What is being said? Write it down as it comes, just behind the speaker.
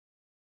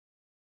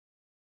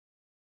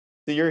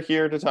So you're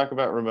here to talk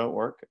about remote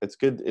work. It's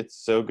good. It's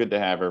so good to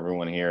have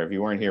everyone here. If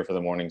you weren't here for the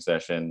morning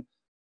session,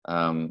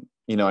 I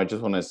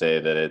just want to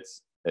say that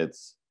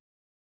it's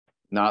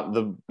not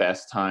the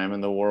best time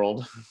in the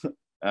world,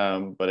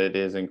 but it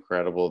is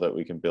incredible that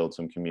we can build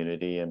some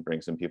community and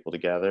bring some people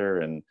together,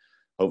 and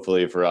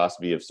hopefully for us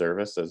be of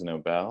service as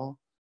NOBL.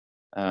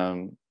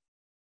 Um,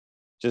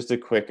 just a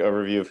quick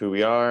overview of who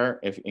we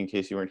are, if in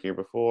case you weren't here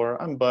before.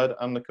 I'm Bud.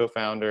 I'm the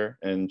co-founder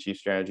and chief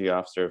strategy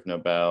officer of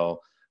NOBL.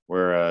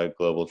 We're a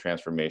global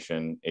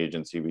transformation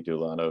agency. We do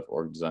a lot of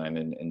org design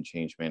and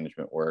change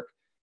management work.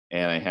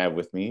 And I have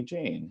with me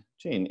Jane.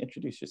 Jane,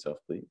 introduce yourself,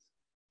 please.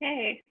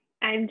 Hey,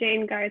 I'm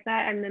Jane Garza.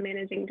 I'm the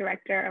managing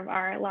director of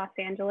our Los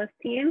Angeles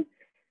team.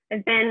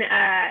 I've been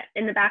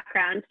in the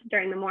background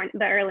during the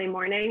early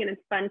morning, and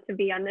it's fun to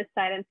be on this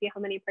side and see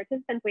how many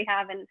participants we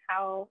have and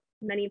how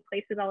many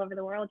places all over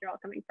the world you're all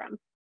coming from.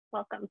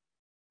 Welcome.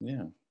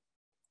 Yeah,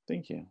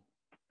 thank you.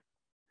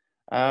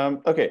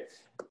 Okay,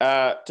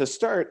 to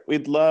start,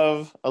 we'd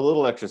love a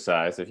little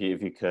exercise if you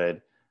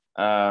could.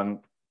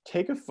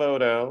 Take a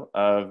photo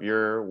of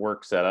your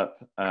work setup.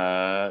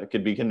 It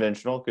could be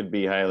conventional, could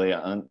be highly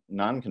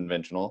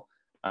non-conventional,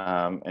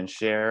 and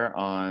share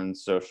on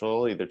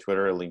social, either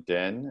Twitter or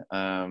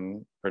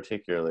LinkedIn,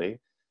 particularly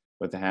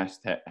with the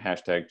hashtag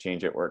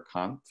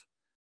 #ChangeAtWorkConf.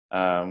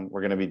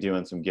 We're going to be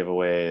doing some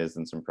giveaways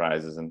and some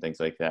prizes and things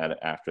like that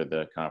after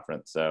the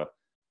conference. So,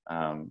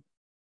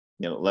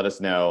 let us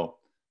know.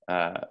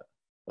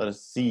 Let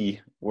us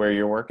see where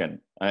you're working.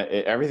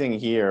 Everything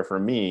here for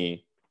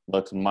me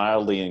looks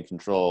mildly in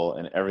control,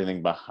 and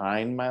everything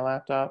behind my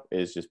laptop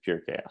is just pure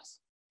chaos,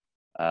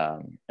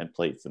 and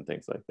plates and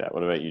things like that.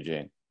 What about you,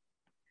 Jane?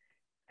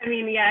 I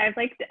mean, yeah,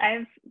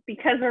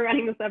 because we're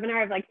running this webinar,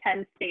 I have like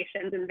 10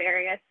 stations and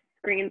various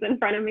screens in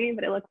front of me,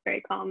 but it looks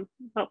very calm,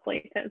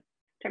 hopefully, in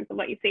terms of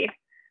what you see.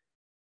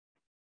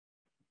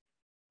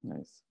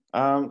 Nice.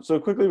 So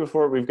quickly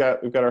before we've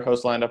got our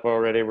host lined up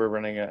already. We're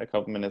running a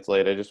couple minutes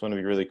late. I just want to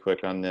be really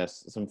quick on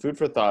this. Some food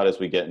for thought as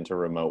we get into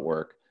remote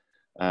work.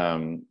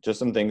 Just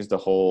some things to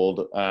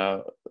hold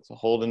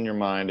in your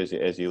mind as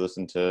you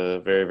listen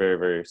to very, very,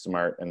 very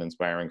smart and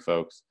inspiring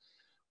folks.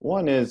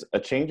 One is a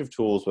change of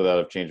tools without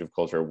a change of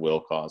culture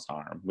will cause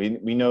harm.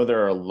 We know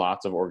there are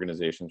lots of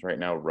organizations right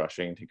now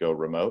rushing to go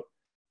remote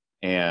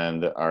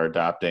and are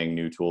adopting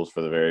new tools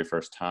for the very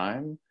first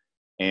time.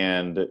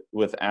 And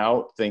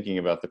without thinking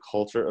about the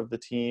culture of the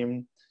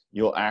team,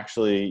 you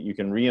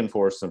can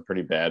reinforce some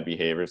pretty bad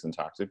behaviors and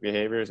toxic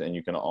behaviors, and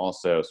you can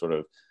also sort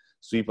of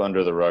sweep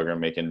under the rug or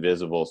make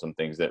invisible some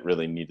things that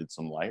really needed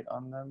some light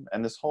on them.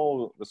 And this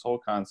whole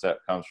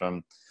concept comes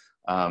from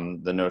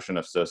the notion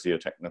of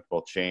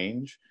socio-technical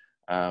change.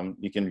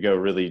 You can go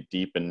really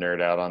deep and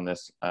nerd out on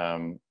this.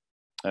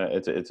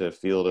 It's a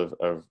field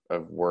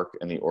of work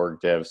in the org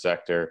dev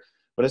sector.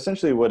 But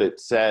essentially what it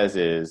says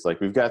is,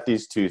 like, we've got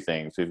these two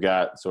things. We've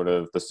got sort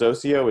of the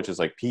socio, which is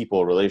like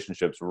people,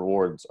 relationships,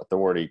 rewards,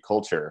 authority,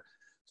 culture,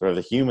 sort of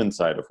the human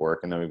side of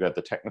work. And then we've got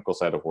the technical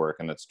side of work,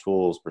 and that's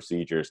tools,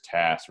 procedures,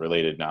 tasks,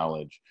 related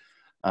knowledge.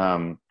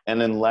 And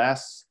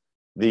unless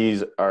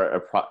these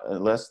are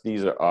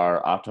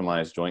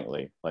optimized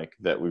jointly, like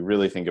that we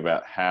really think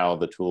about how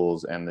the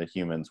tools and the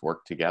humans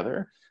work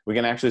together, we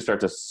can actually start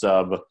to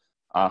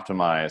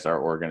sub-optimize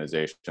our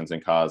organizations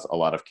and cause a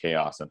lot of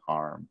chaos and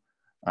harm.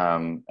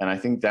 And I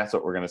think that's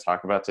what we're going to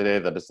talk about today,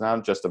 that it's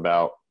not just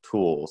about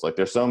tools. Like,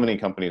 there's so many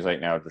companies right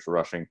now just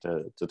rushing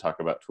to talk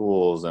about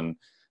tools. And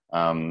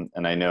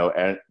I know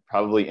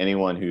probably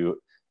anyone who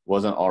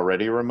wasn't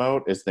already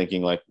remote is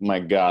thinking like, my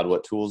God,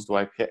 what tools do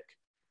I pick?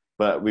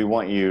 But we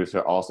want you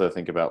to also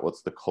think about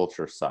what's the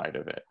culture side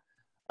of it.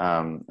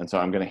 And so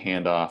I'm going to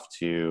hand off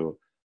to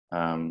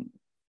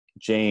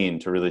Jane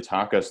to really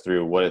talk us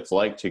through what it's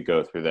like to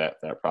go through that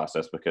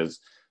process, because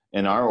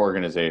in our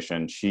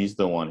organization, she's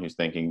the one who's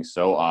thinking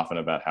so often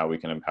about how we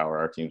can empower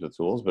our teams with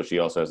tools, but she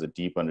also has a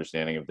deep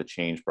understanding of the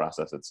change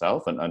process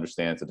itself and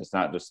understands that it's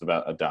not just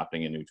about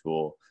adopting a new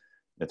tool.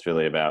 It's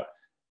really about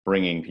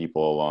bringing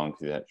people along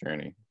through that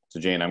journey. So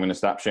Jane, I'm going to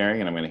stop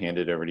sharing and I'm going to hand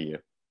it over to you.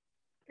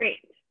 Great.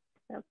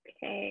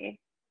 Okay.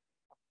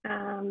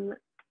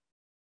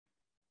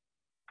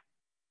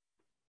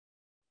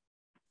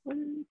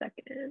 One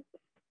second.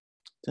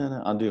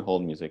 I'll do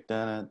hold music.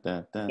 There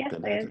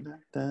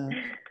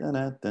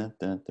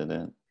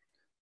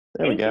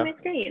we go. My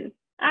screen.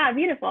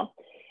 Beautiful.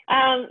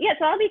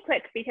 So I'll be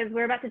quick because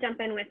we're about to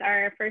jump in with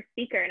our first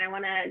speaker, and I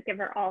want to give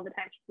her all the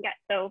time she can get.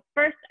 So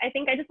first, I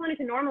think I just wanted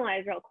to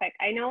normalize real quick.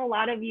 I know a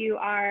lot of you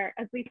are,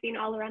 as we've seen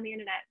all around the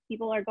internet,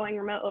 people are going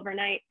remote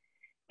overnight.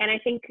 And I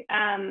think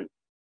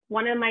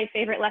one of my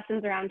favorite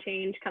lessons around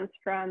change comes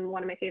from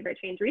one of my favorite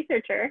change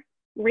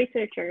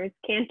researchers,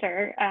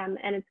 Cantor, and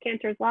it's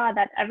Cantor's law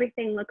that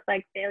everything looks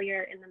like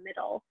failure in the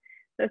middle.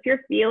 So if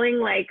you're feeling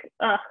like,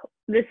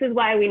 this is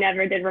why we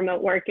never did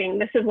remote working,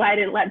 this is why I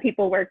didn't let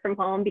people work from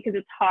home because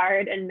it's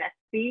hard and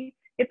messy,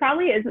 it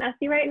probably is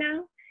messy right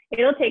now.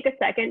 It'll take a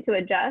second to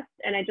adjust,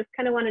 and I just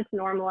kind of wanted to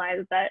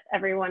normalize that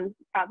everyone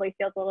probably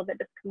feels a little bit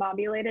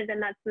discombobulated,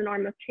 and that's the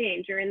norm of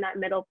change. You're in that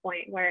middle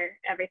point where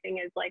everything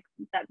is like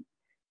that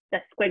the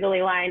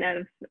squiggly line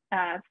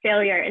of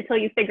failure until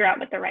you figure out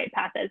what the right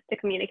path is to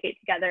communicate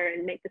together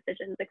and make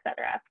decisions,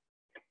 etc.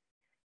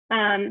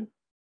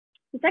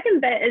 The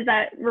second bit is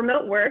that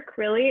remote work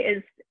really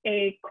is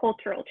a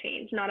cultural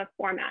change, not a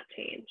format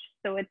change.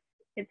 So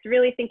it's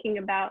really thinking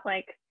about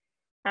like,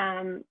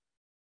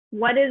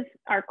 what is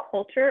our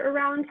culture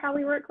around how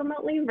we work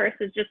remotely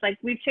versus just like,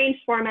 we've changed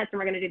formats and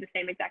we're going to do the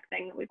same exact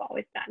thing that we've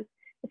always done.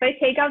 If I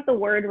take out the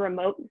word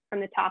remote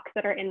from the talks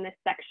that are in this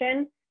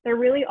section, they're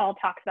really all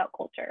talks about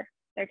culture.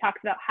 They're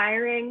talks about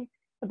hiring,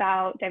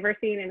 about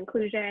diversity and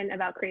inclusion,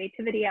 about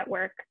creativity at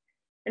work.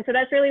 And so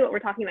that's really what we're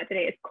talking about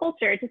today is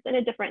culture, just in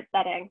a different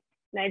setting.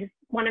 And I just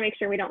want to make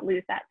sure we don't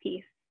lose that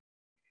piece.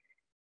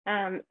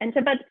 And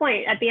to Bud's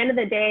point, at the end of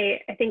the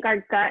day, I think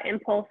our gut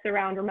impulse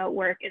around remote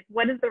work is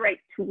what is the right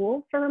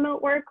tool for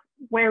remote work,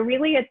 where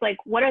really it's like,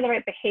 what are the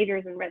right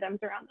behaviors and rhythms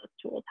around those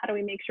tools? How do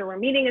we make sure we're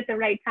meeting at the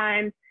right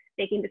time,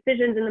 making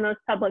decisions in the most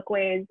public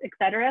ways, et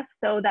cetera,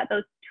 so that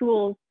those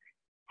tools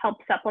help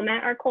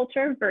supplement our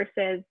culture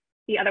versus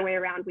the other way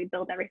around, we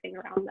build everything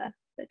around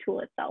the tool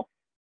itself.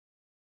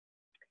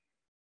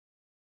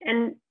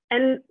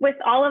 And with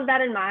all of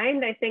that in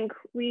mind, I think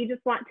we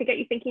just want to get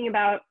you thinking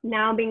about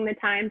now being the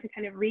time to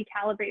kind of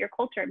recalibrate your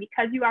culture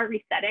because you are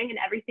resetting and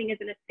everything is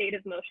in a state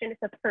of motion.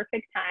 It's a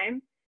perfect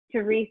time to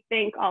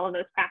rethink all of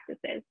those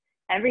practices.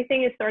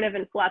 Everything is sort of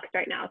in flux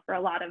right now for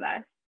a lot of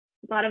us,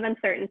 a lot of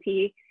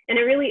uncertainty, and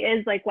it really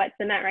is like wet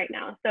cement right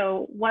now.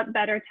 So what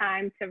better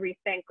time to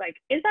rethink, like,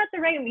 is that the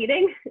right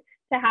meeting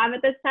to have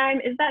at this time?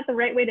 Is that the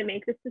right way to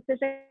make this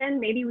decision?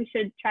 Maybe we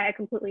should try a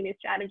completely new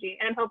strategy.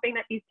 And I'm hoping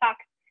that these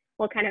talks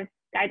will kind of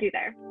guide you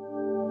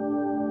there.